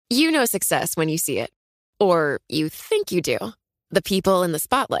You know success when you see it. Or you think you do. The people in the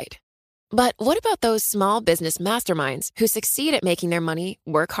spotlight. But what about those small business masterminds who succeed at making their money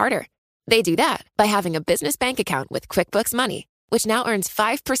work harder? They do that by having a business bank account with QuickBooks Money, which now earns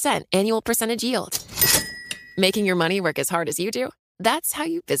 5% annual percentage yield. Making your money work as hard as you do? That's how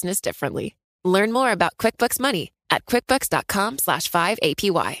you business differently. Learn more about QuickBooks Money at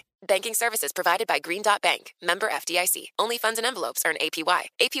quickbooks.com/5APY. Banking services provided by Green Dot Bank. Member FDIC. Only funds and envelopes earn APY.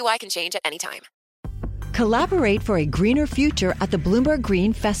 APY can change at any time. Collaborate for a greener future at the Bloomberg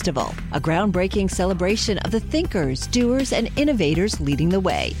Green Festival, a groundbreaking celebration of the thinkers, doers, and innovators leading the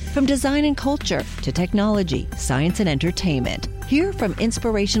way. From design and culture to technology, science, and entertainment. Hear from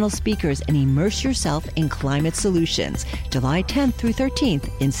inspirational speakers and immerse yourself in climate solutions. July 10th through 13th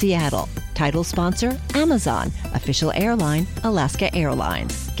in Seattle. Title sponsor, Amazon. Official airline, Alaska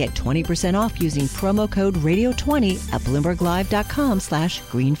Airlines. Get 20% off using promo code radio20 at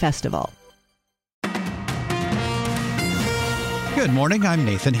bloomberglive.com/greenfestival. Good morning, I'm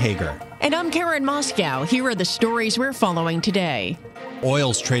Nathan Hager. And I'm Karen Moscow. Here are the stories we're following today.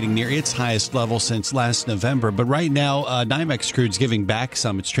 Oil's trading near its highest level since last November, but right now, NYMEX crude's giving back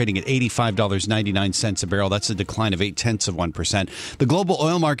some. It's trading at $85.99 a barrel. That's a decline of 0.8%. The global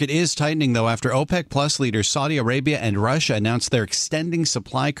oil market is tightening, though, after OPEC Plus leaders Saudi Arabia and Russia announced they're extending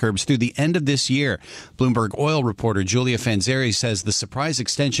supply curbs through the end of this year. Bloomberg oil reporter Julia Fanzeri says the surprise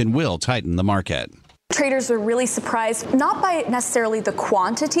extension will tighten the market. Traders are really surprised, not by necessarily the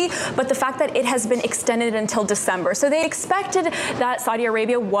quantity, but the fact that it has been extended until December. So they expected that Saudi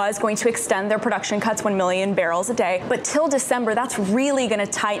Arabia was going to extend their production cuts 1 million barrels a day. But till December, that's really going to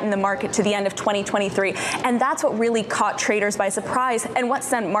tighten the market to the end of 2023. And that's what really caught traders by surprise and what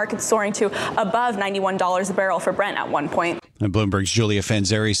sent markets soaring to above $91 a barrel for Brent at one point. And Bloomberg's Julia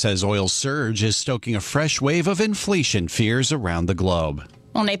Fanzeri says oil's surge is stoking a fresh wave of inflation fears around the globe.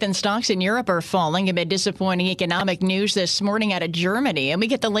 Well, Nathan, stocks in Europe are falling amid disappointing economic news this morning out of Germany. And we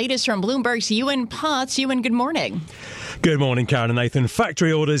get the latest from Bloomberg's Ewan Potts. Ewan, good morning. Good morning, Karen and Nathan.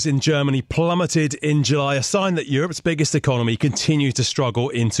 Factory orders in Germany plummeted in July, a sign that Europe's biggest economy continued to struggle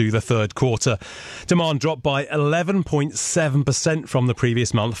into the third quarter. Demand dropped by 11.7% from the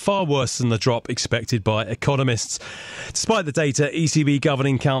previous month, far worse than the drop expected by economists. Despite the data, ECB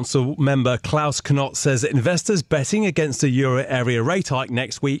Governing Council member Klaus Knott says that investors betting against a euro area rate hike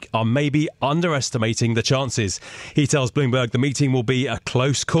next week are maybe underestimating the chances. He tells Bloomberg the meeting will be a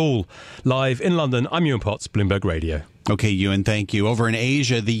close call. Live in London, I'm Ewan Potts, Bloomberg Radio. Okay, Ewan, thank you. Over in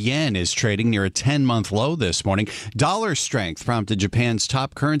Asia, the yen is trading near a 10-month low this morning. Dollar strength prompted Japan's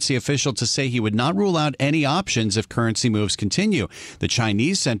top currency official to say he would not rule out any options if currency moves continue. The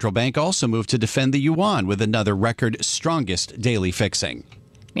Chinese central bank also moved to defend the yuan with another record strongest daily fixing.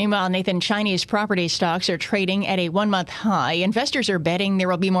 Meanwhile, Nathan, Chinese property stocks are trading at a one-month high. Investors are betting there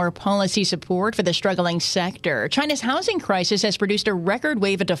will be more policy support for the struggling sector. China's housing crisis has produced a record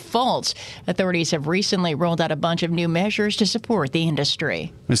wave of defaults. Authorities have recently rolled out a bunch of new measures to support the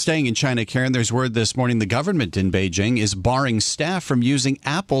industry. Staying in China, Karen, there's word this morning the government in Beijing is barring staff from using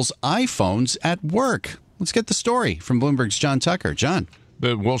Apple's iPhones at work. Let's get the story from Bloomberg's John Tucker. John.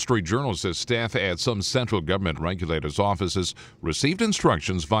 The Wall Street Journal says staff at some central government regulators' offices received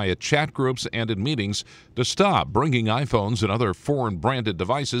instructions via chat groups and in meetings to stop bringing iPhones and other foreign-branded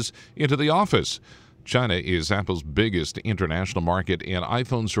devices into the office. China is Apple's biggest international market, and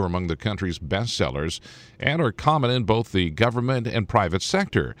iPhones are among the country's best sellers and are common in both the government and private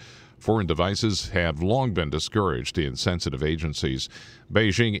sector. Foreign devices have long been discouraged in sensitive agencies.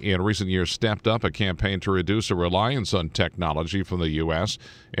 Beijing in recent years stepped up a campaign to reduce a reliance on technology from the U.S.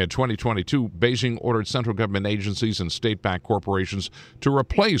 In 2022, Beijing ordered central government agencies and state-backed corporations to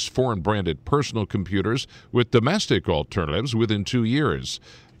replace foreign-branded personal computers with domestic alternatives within 2 years.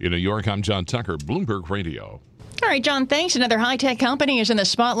 In New York, I'm John Tucker, Bloomberg Radio. All right, John, thanks. Another high-tech company is in the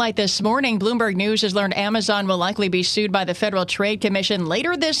spotlight this morning. Bloomberg News has learned Amazon will likely be sued by the Federal Trade Commission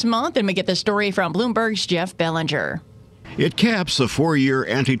later this month. And we get the story from Bloomberg's Jeff Bellinger. It caps a 4-year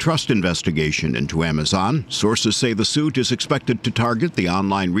antitrust investigation into Amazon. Sources say the suit is expected to target the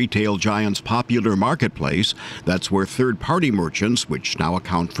online retail giant's popular marketplace. That's where third-party merchants, which now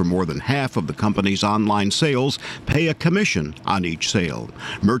account for more than half of the company's online sales, pay a commission on each sale.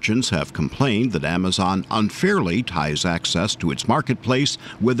 Merchants have complained that Amazon unfairly ties access to its marketplace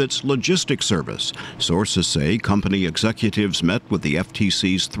with its logistics service. Sources say company executives met with the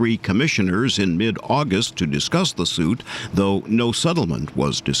FTC's 3 commissioners in mid-August to discuss the suit. Though no settlement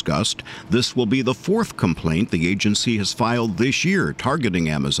was discussed, this will be the fourth complaint the agency has filed this year targeting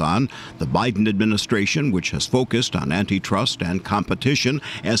Amazon. The Biden administration, which has focused on antitrust and competition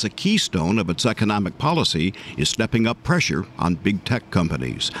as a keystone of its economic policy, is stepping up pressure on big tech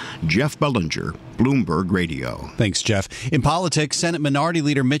companies. Jeff Bellinger, Bloomberg Radio. Thanks, Jeff. In politics, Senate Minority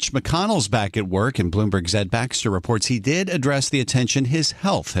Leader Mitch McConnell's back at work, and Bloomberg's Ed Baxter reports he did address the attention his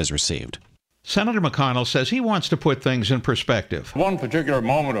health has received. Senator McConnell says he wants to put things in perspective. One particular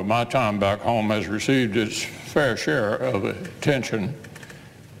moment of my time back home has received its fair share of attention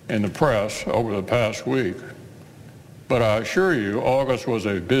in the press over the past week. But I assure you, August was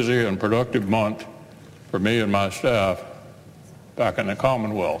a busy and productive month for me and my staff back in the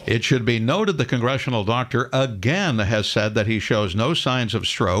Commonwealth. It should be noted the congressional doctor again has said that he shows no signs of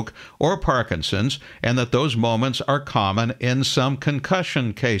stroke or Parkinson's and that those moments are common in some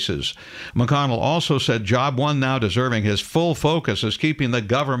concussion cases. McConnell also said job one now deserving his full focus is keeping the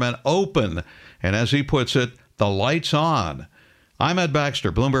government open and, as he puts it, the lights on. I'm Ed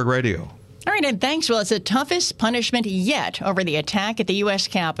Baxter, Bloomberg Radio. All right, and thanks. Well, it's the toughest punishment yet over the attack at the U.S.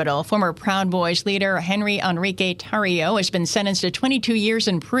 Capitol. Former Proud Boys leader Henry Enrique Tarrio has been sentenced to 22 years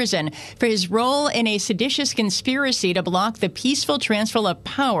in prison for his role in a seditious conspiracy to block the peaceful transfer of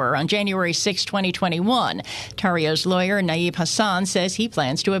power on January 6, 2021. Tarrio's lawyer, Naib Hassan, says he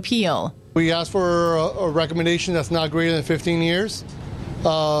plans to appeal. We asked for a recommendation that's not greater than 15 years.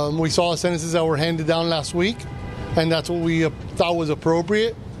 We saw the sentences that were handed down last week, and that's what we thought was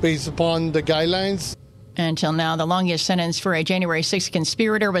appropriate based upon the guidelines. Until now, the longest sentence for a January 6th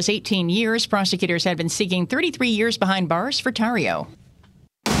conspirator was 18 years. Prosecutors had been seeking 33 years behind bars for Tarrio.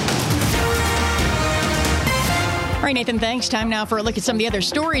 All right, Nathan, thanks. Time now for a look at some of the other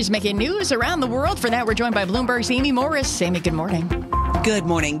stories making news around the world. For that, we're joined by Bloomberg's Amy Morris. Amy, good morning. Good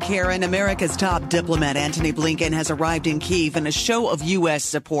morning, Karen. America's top diplomat Antony Blinken has arrived in Kyiv in a show of U.S.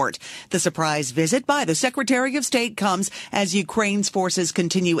 support. The surprise visit by the Secretary of State comes as Ukraine's forces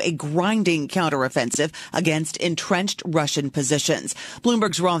continue a grinding counteroffensive against entrenched Russian positions.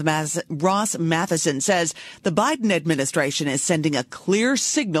 Bloomberg's Ross Matheson says the Biden administration is sending a clear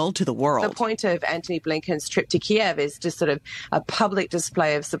signal to the world. The point of Antony Blinken's trip to Kiev is just sort of a public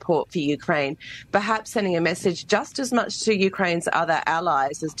display of support for Ukraine, perhaps sending a message just as much to Ukraine's other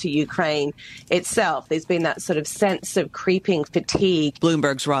allies as to Ukraine itself. There's been that sort of sense of creeping fatigue.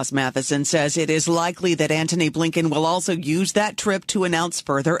 Bloomberg's Ross Matheson says it is likely that Antony Blinken will also use that trip to announce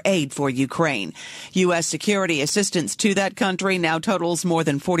further aid for Ukraine. U.S. security assistance to that country now totals more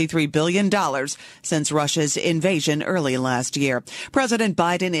than $43 billion since Russia's invasion early last year. President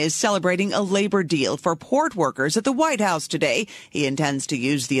Biden is celebrating a labor deal for port workers at the White House today. He intends to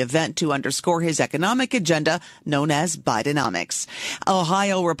use the event to underscore his economic agenda known as Bidenomics.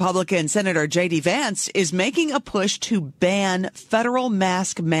 Ohio Republican Senator J.D. Vance is making a push to ban federal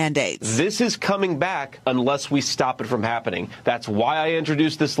mask mandates. This is coming back unless we stop it from happening. That's why I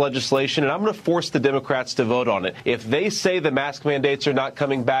introduced this legislation, and I'm going to force the Democrats to vote on it. If they say the mask mandates are not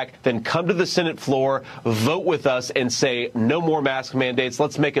coming back, then come to the Senate floor, vote with us, and say no more mask mandates.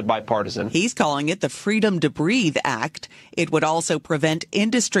 Let's make it bipartisan. He's calling it the Freedom to Breathe Act. It would also prevent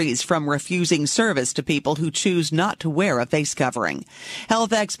industries from refusing service to people who choose not to wear a face covering.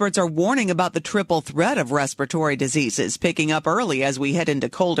 Health experts are warning about the triple threat of respiratory diseases picking up early as we head into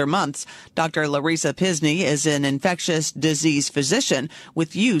colder months. Dr. Larissa Pisney is an infectious disease physician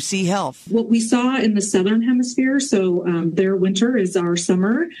with UC Health. What we saw in the southern hemisphere, so their winter is our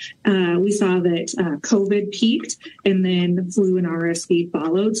summer, we saw that COVID peaked and then flu and RSV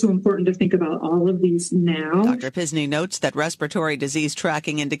followed. So important to think about all of these now. Dr. Pisney notes that respiratory disease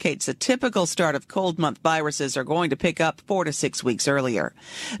tracking indicates a typical start of cold month viruses are going to pick up 4 to 6 weeks earlier.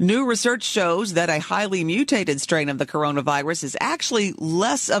 New research shows that a highly mutated strain of the coronavirus is actually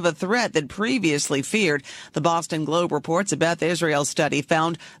less of a threat than previously feared. The Boston Globe reports a Beth Israel study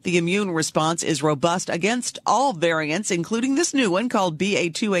found the immune response is robust against all variants, including this new one called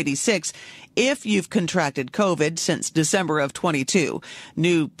BA.286. If you've contracted COVID since December of 22,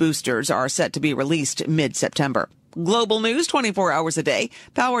 new boosters are set to be released mid-September. Global news 24 hours a day,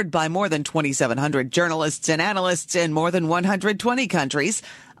 powered by more than 2,700 journalists and analysts in more than 120 countries.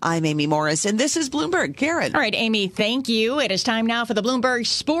 I'm Amy Morris, and this is Bloomberg. Karen. All right, Amy, thank you. It is time now for the Bloomberg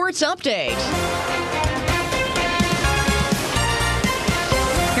Sports Update.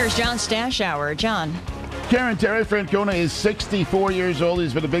 Here's John Stashower. John. Karen, Terry Francona is 64 years old.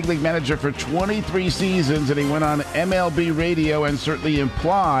 He's been a big league manager for 23 seasons, and he went on MLB radio and certainly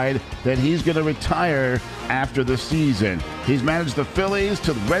implied that he's going to retire after the season. He's managed the Phillies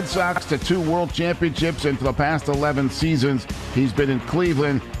to the Red Sox to 2 World Championships, and for the past 11 seasons, he's been in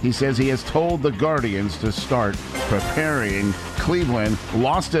Cleveland. He says he has told the Guardians to start preparing. Cleveland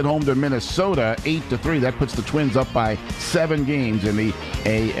lost at home to Minnesota 8-3. That puts the Twins up by 7 games in the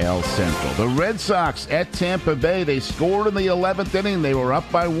AL Central. The Red Sox at Tampa Bay, they scored in the 11th inning. They were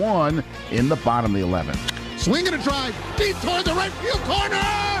up by 1 in the bottom of the 11th. Swing and a drive deep toward the right field corner.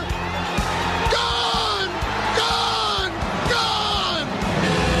 Gone! Gone! Gone!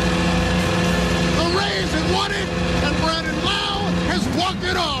 The Rays have won it, and Brandon Lau has walked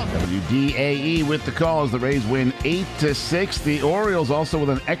it off. WDAE with the calls. The Rays win 8-6. The Orioles also with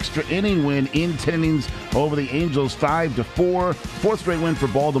an extra inning win in 10 innings over the Angels 5-4. Fourth straight win for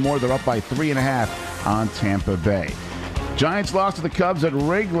Baltimore. They're up by 3.5 on Tampa Bay. Giants lost to the Cubs at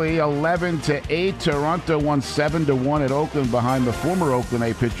Wrigley 11-8. Toronto won 7-1 at Oakland behind the former Oakland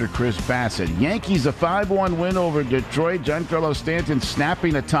A pitcher Chris Bassett. Yankees a 5-1 win over Detroit. Giancarlo Stanton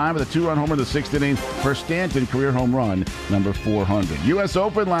snapping a time with a 2-run homer in the 6th inning for Stanton, career home run number 400. U.S.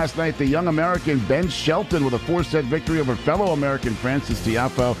 Open last night, the young American Ben Shelton with a 4-set victory over fellow American Francis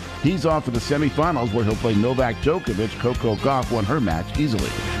Tiafoe. He's off to the semifinals where he'll play Novak Djokovic. Coco Gauff won her match easily.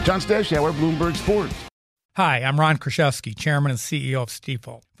 John Stashauer, Bloomberg Sports. Hi, I'm Ron Kraszewski, Chairman and CEO of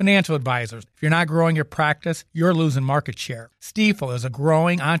Stifel. Financial advisors. If you're not growing your practice, you're losing market share. Stifel is a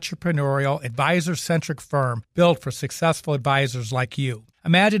growing entrepreneurial, advisor-centric firm built for successful advisors like you.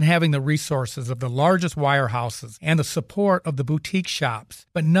 Imagine having the resources of the largest wirehouses and the support of the boutique shops,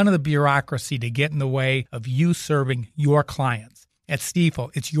 but none of the bureaucracy to get in the way of you serving your clients. At Stifel,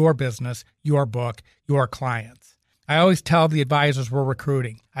 it's your business, your book, your clients. I always tell the advisors we're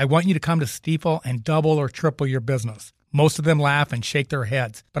recruiting, I want you to come to Stifel and double or triple your business. Most of them laugh and shake their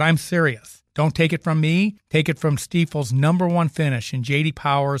heads, but I'm serious. Don't take it from me. Take it from Stifel's #1 finish in J.D.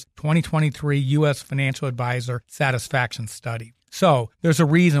 Power's 2023 U.S. Financial Advisor Satisfaction Study. So, there's a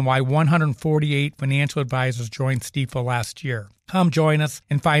reason why 148 financial advisors joined Stifel last year. Come join us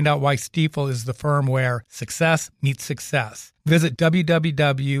and find out why Stifel is the firm where success meets success. Visit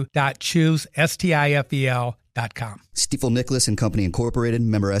www.choosestifel.com. Stifel Nicholas and Company Incorporated,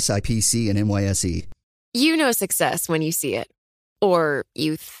 member SIPC and NYSE. You know success when you see it. Or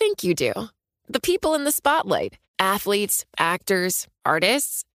you think you do. The people in the spotlight. Athletes, actors,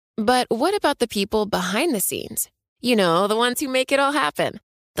 artists. But what about the people behind the scenes? You know, the ones who make it all happen.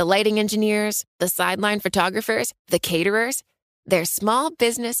 The lighting engineers, the sideline photographers, the caterers. They're small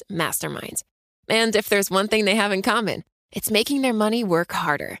business masterminds. And if there's one thing they have in common, it's making their money work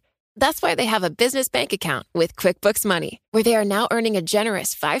harder. That's why they have a business bank account with QuickBooks Money, where they are now earning a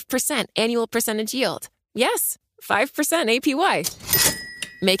generous 5% annual percentage yield. Yes, 5% APY.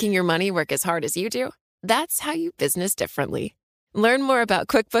 Making your money work as hard as you do? That's how you business differently. Learn more about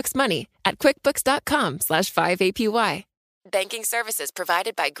QuickBooks Money at quickbooks.com/5APY. Banking services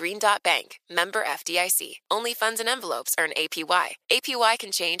provided by Green Dot Bank, member FDIC. Only funds and envelopes earn APY. APY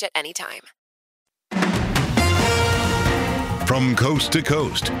can change at any time. From coast to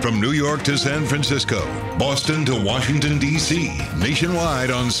coast, from New York to San Francisco, Boston to Washington, D.C.,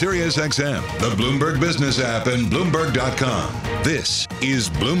 nationwide on SiriusXM, the Bloomberg Business app, and Bloomberg.com. This is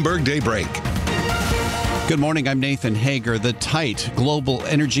Bloomberg Daybreak. Good morning, I'm Nathan Hager. The tight global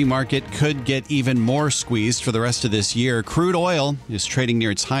energy market could get even more squeezed for the rest of this year. Crude oil is trading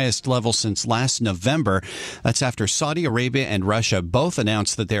near its highest level since last November. That's after Saudi Arabia and Russia both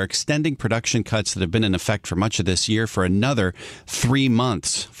announced that they're extending production cuts that have been in effect for much of this year for another 3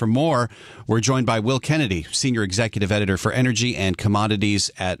 months. For more, we're joined by Will Kennedy, Senior Executive Editor for Energy and Commodities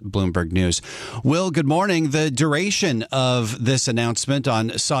at Bloomberg News. Will, good morning. The duration of this announcement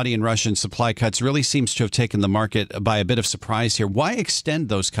on Saudi and Russian supply cuts really seems to have taken the market by a bit of surprise here. Why extend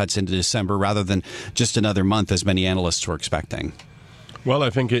those cuts into December rather than just another month, as many analysts were expecting? Well, I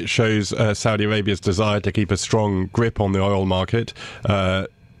think it shows Saudi Arabia's desire to keep a strong grip on the oil market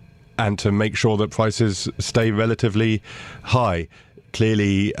and to make sure that prices stay relatively high.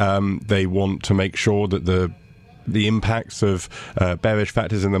 Clearly, they want to make sure that the impacts of bearish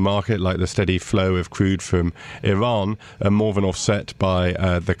factors in the market, like the steady flow of crude from Iran, are more than offset by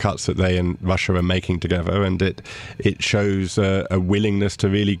the cuts that they and Russia are making together. And it shows a willingness to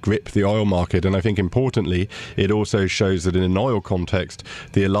really grip the oil market. And I think importantly, it also shows that in an oil context,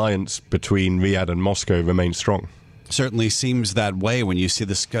 the alliance between Riyadh and Moscow remains strong. Certainly seems that way when you see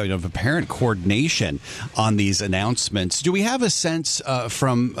this kind of apparent coordination on these announcements. Do we have a sense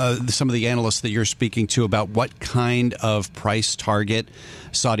from some of the analysts that you're speaking to about what kind of price target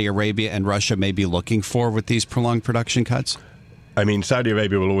Saudi Arabia and Russia may be looking for with these prolonged production cuts? I mean, Saudi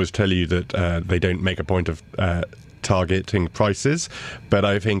Arabia will always tell you that they don't make a point of targeting prices, but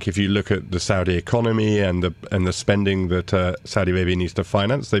I think if you look at the Saudi economy and the spending that Saudi Arabia needs to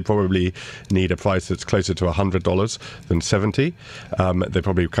finance, they probably need a price that's closer to $100 than 70. They're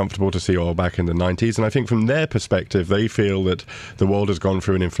probably comfortable to see oil back in the 90s, and I think from their perspective, they feel that the world has gone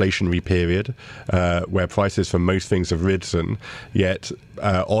through an inflationary period where prices for most things have risen, yet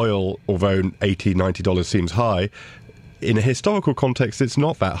oil, although $80, $90 seems high, in a historical context, it's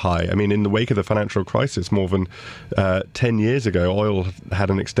not that high. I mean, in the wake of the financial crisis, more than 10 years ago, oil had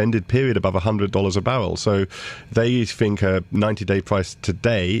an extended period above $100 a barrel. So they think a 90-day price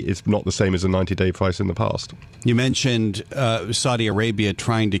today is not the same as a 90-day price in the past. You mentioned Saudi Arabia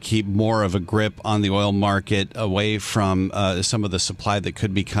trying to keep more of a grip on the oil market away from some of the supply that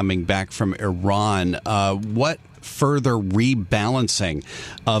could be coming back from Iran. What further rebalancing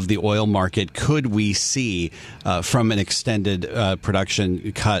of the oil market could we see from an extended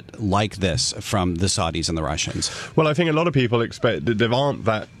production cut like this from the Saudis and the Russians? Well, I think a lot of people expect that there aren't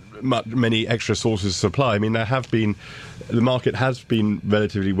that many extra sources of supply. I mean, the market has been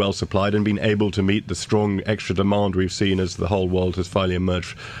relatively well supplied and been able to meet the strong extra demand we've seen as the whole world has finally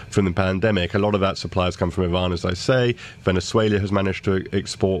emerged from the pandemic. A lot of that supply has come from Iran, as I say. Venezuela has managed to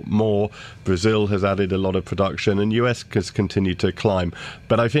export more. Brazil has added a lot of production, and US has continued to climb.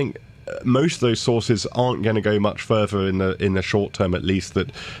 But I think most of those sources aren't going to go much further in the short term, at least. That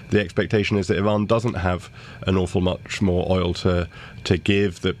the expectation is that Iran doesn't have an awful much more oil to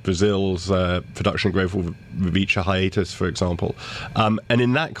give, that Brazil's production growth will reach a hiatus, for example. And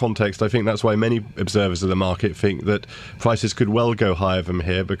in that context, I think that's why many observers of the market think that prices could well go higher from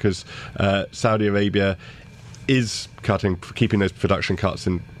here, because Saudi Arabia is keeping those production cuts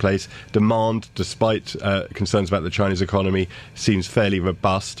in place. Demand, despite concerns about the Chinese economy, seems fairly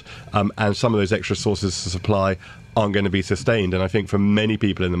robust, and some of those extra sources of supply aren't going to be sustained. And I think for many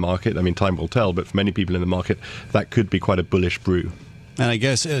people in the market, I mean, time will tell, but for many people in the market, that could be quite a bullish brew. And I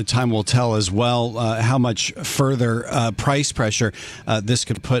guess time will tell as well how much further price pressure this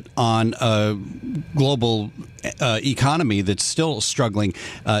could put on a global economy that's still struggling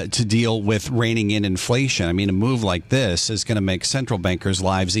to deal with reining in inflation. I mean, a move like this is going to make central bankers'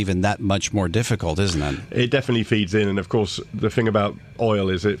 lives even that much more difficult, isn't it? It definitely feeds in. And of course, the thing about oil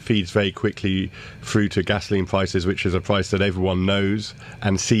is it feeds very quickly through to gasoline prices, which is a price that everyone knows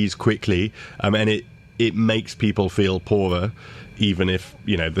and sees quickly. And it makes people feel poorer, even if,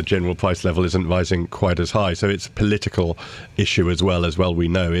 the general price level isn't rising quite as high. So it's a political issue as well we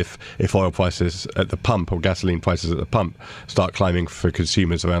know. If oil prices at the pump or gasoline prices at the pump start climbing for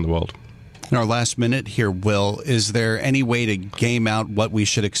consumers around the world. In our last minute here, Will, is there any way to game out what we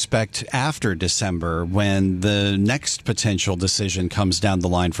should expect after December when the next potential decision comes down the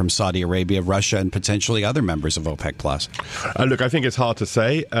line from Saudi Arabia, Russia, and potentially other members of OPEC+? Look, I think it's hard to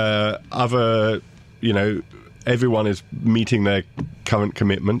say. Everyone is meeting their current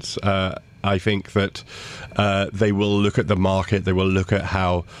commitments. I think that they will look at the market. They will look at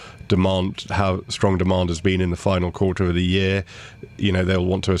how strong demand has been in the final quarter of the year. They'll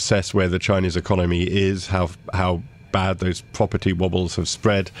want to assess where the Chinese economy is, how bad those property wobbles have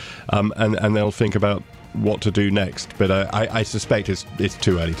spread, and they'll think about what to do next. But I suspect it's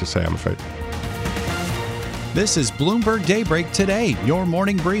too early to say, I'm afraid. This is Bloomberg Daybreak Today, your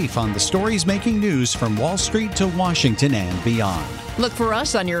morning brief on the stories making news from Wall Street to Washington and beyond. Look for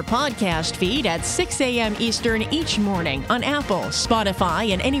us on your podcast feed at 6 a.m. Eastern each morning on Apple,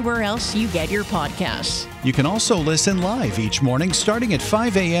 Spotify, and anywhere else you get your podcasts. You can also listen live each morning starting at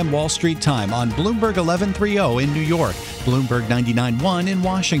 5 a.m. Wall Street time on Bloomberg 1130 in New York, Bloomberg 99.1 in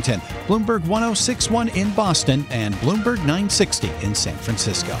Washington, Bloomberg 106.1 in Boston, and Bloomberg 960 in San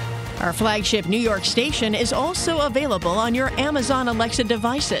Francisco. Our flagship New York station is also available on your Amazon Alexa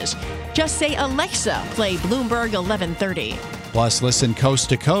devices. Just say, Alexa, play Bloomberg 1130. Plus, listen coast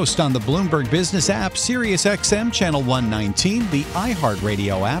to coast on the Bloomberg Business app, Sirius XM Channel 119, the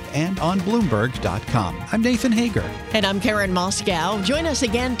iHeartRadio app, and on Bloomberg.com. I'm Nathan Hager. And I'm Karen Moscow. Join us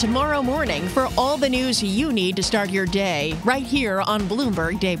again tomorrow morning for all the news you need to start your day, right here on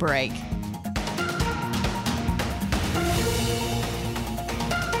Bloomberg Daybreak.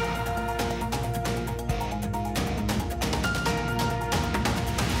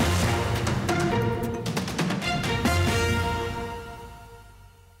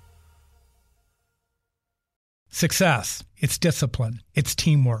 Success. It's discipline. It's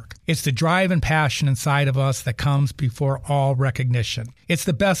teamwork. It's the drive and passion inside of us that comes before all recognition. It's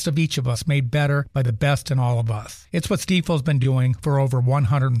the best of each of us made better by the best in all of us. It's what Stifel's been doing for over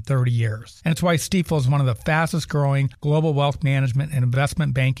 130 years. And it's why Stifel is one of the fastest growing global wealth management and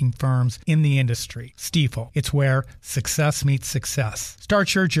investment banking firms in the industry. Stifel. It's where success meets success.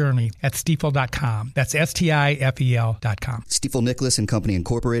 Start your journey at stifel.com. That's STIFEL.com. Stifel Nicholas and Company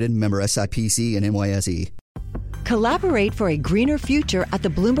Incorporated, member SIPC and NYSE. Collaborate for a greener future at the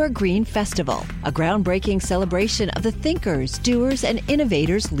Bloomberg Green Festival, a groundbreaking celebration of the thinkers, doers, and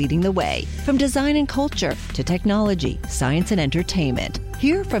innovators leading the way. From design and culture to technology, science, and entertainment.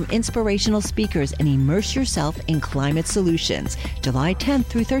 Hear from inspirational speakers and immerse yourself in climate solutions. July 10th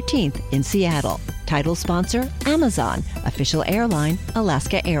through 13th in Seattle. Title sponsor, Amazon. Official airline,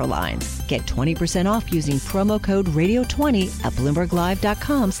 Alaska Airlines. Get 20% off using promo code radio20 at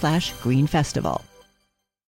BloombergLive.com/Green Festival.